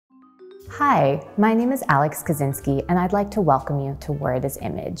Hi, my name is Kaczenski, and I'd like to welcome you to Word as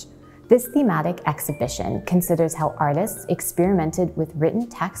Image. This thematic exhibition considers how artists experimented with written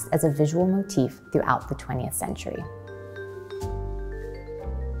text as a visual motif throughout the 20th century.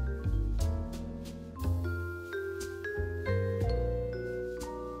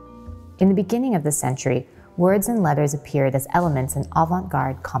 In the beginning of the century, words and letters appeared as elements in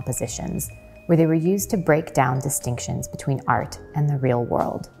avant-garde compositions, where they were used to break down distinctions between art and the real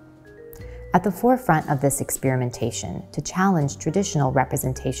world. At the forefront of this experimentation to challenge traditional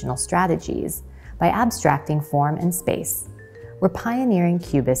representational strategies by abstracting form and space were pioneering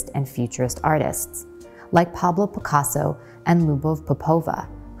Cubist and Futurist artists, like Pablo Picasso and Lyubov Popova,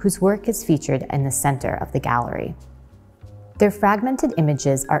 whose work is featured in the center of the gallery. Their fragmented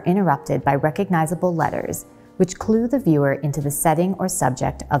images are interrupted by recognizable letters, which clue the viewer into the setting or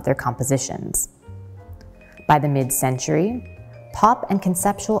subject of their compositions. By the mid-century, pop and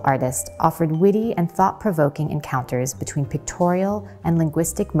conceptual artists offered witty and thought-provoking encounters between pictorial and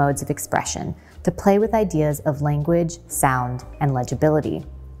linguistic modes of expression to play with ideas of language, sound, and legibility.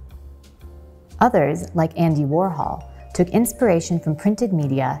 Others, like Andy Warhol, took inspiration from printed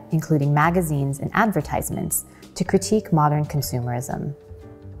media, including magazines and advertisements, to critique modern consumerism.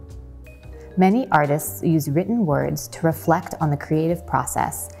 Many artists use written words to reflect on the creative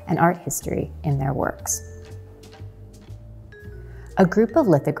process and art history in their works. A group of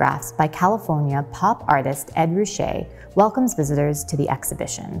lithographs by California pop artist Ed Ruscha welcomes visitors to the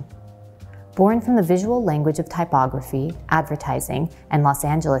exhibition. Born from the visual language of typography, advertising, and Los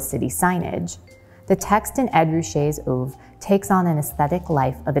Angeles city signage, the text in Ed Ruscha's oeuvre takes on an aesthetic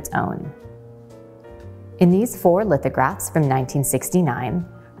life of its own. In these 4 lithographs from 1969,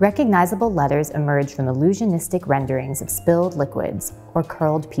 recognizable letters emerge from illusionistic renderings of spilled liquids or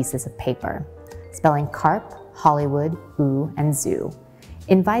curled pieces of paper, spelling carp, Hollywood, ooh, and zoo,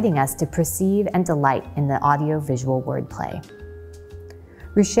 inviting us to perceive and delight in the audio-visual wordplay.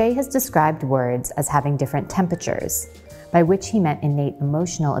 Ruscha has described words as having different temperatures, by which he meant innate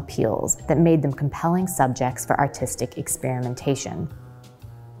emotional appeals that made them compelling subjects for artistic experimentation.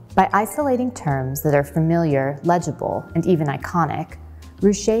 By isolating terms that are familiar, legible, and even iconic,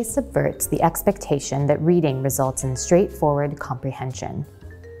 Ruscha subverts the expectation that reading results in straightforward comprehension.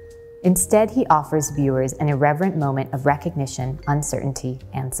 Instead, he offers viewers an irreverent moment of recognition, uncertainty,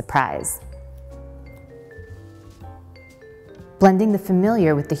 and surprise. Blending the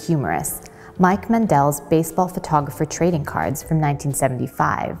familiar with the humorous, Mike Mandel's baseball photographer trading cards from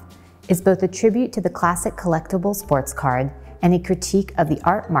 1975 is both a tribute to the classic collectible sports card and a critique of the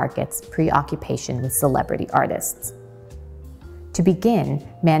art market's preoccupation with celebrity artists. To begin,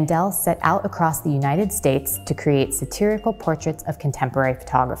 Mandel set out across the United States to create satirical portraits of contemporary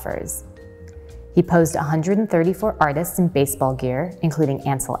photographers. He posed 134 artists in baseball gear, including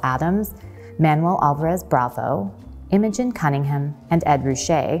Ansel Adams, Manuel Alvarez Bravo, Imogen Cunningham, and Ed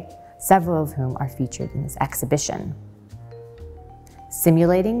Ruscha, several of whom are featured in this exhibition.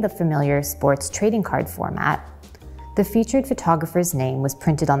 Simulating the familiar sports trading card format, the featured photographer's name was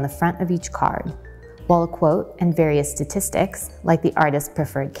printed on the front of each card, while a quote and various statistics, like the artist's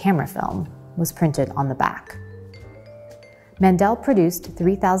preferred camera film, was printed on the back. Mandel produced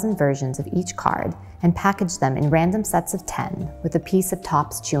 3,000 versions of each card and packaged them in random sets of 10 with a piece of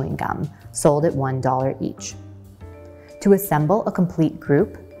Topps chewing gum, sold at $1 each. To assemble a complete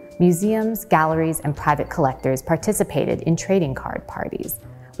group, museums, galleries, and private collectors participated in trading card parties,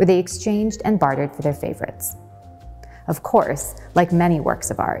 where they exchanged and bartered for their favorites. Of course, like many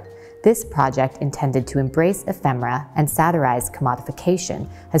works of art, this project, intended to embrace ephemera and satirize commodification,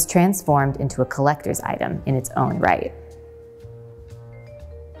 has transformed into a collector's item in its own right.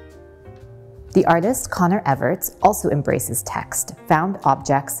 The artist Connor Everts also embraces text, found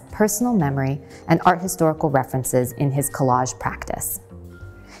objects, personal memory, and art historical references in his collage practice.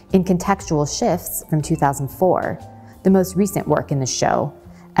 In Contextual Shifts from 2004, the most recent work in the show,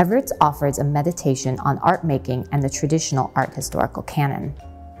 Everts offers a meditation on art making and the traditional art historical canon.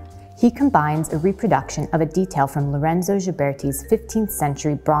 He combines a reproduction of a detail from Lorenzo Ghiberti's 15th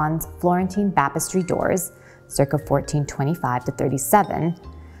century bronze Florentine baptistry doors, circa 1425 to 37,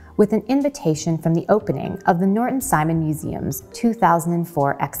 with an invitation from the opening of the Norton Simon Museum's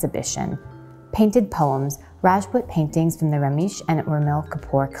 2004 exhibition, Painted Poems, Rajput Paintings from the Ramesh and Urmil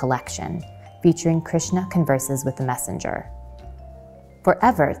Kapoor collection, featuring Krishna converses with the messenger. For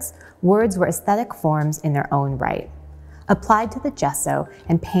Everts, words were aesthetic forms in their own right. Applied to the gesso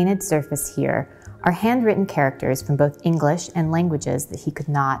and painted surface here are handwritten characters from both English and languages that he could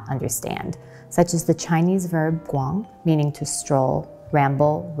not understand, such as the Chinese verb guang, meaning to stroll,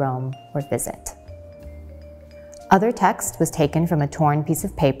 ramble, roam, or visit. Other text was taken from a torn piece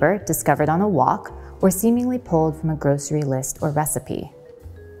of paper discovered on a walk, or seemingly pulled from a grocery list or recipe.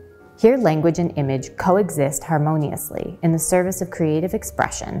 Here, language and image coexist harmoniously in the service of creative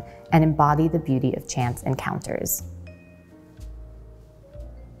expression and embody the beauty of chance encounters.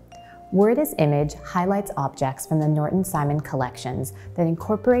 Word as Image highlights objects from the Norton Simon collections that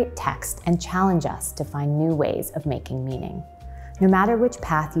incorporate text and challenge us to find new ways of making meaning. No matter which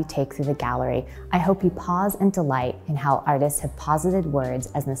path you take through the gallery, I hope you pause and delight in how artists have posited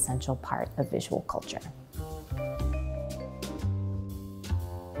words as an essential part of visual culture.